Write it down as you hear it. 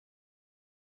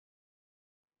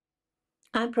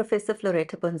I'm Professor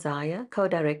Floretta Boonzaier,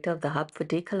 co-director of the Hub for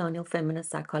Decolonial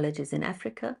Feminist Psychologies in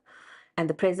Africa and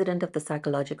the president of the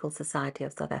Psychological Society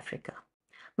of South Africa.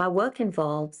 My work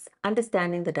involves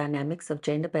understanding the dynamics of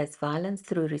gender-based violence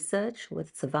through research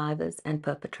with survivors and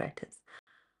perpetrators.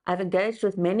 I've engaged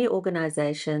with many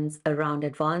organizations around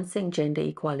advancing gender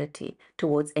equality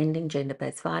towards ending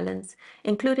gender-based violence,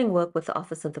 including work with the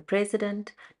Office of the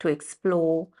President to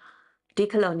explore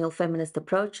decolonial feminist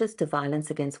approaches to violence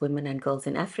against women and girls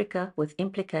in Africa with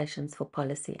implications for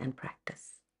policy and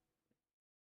practice.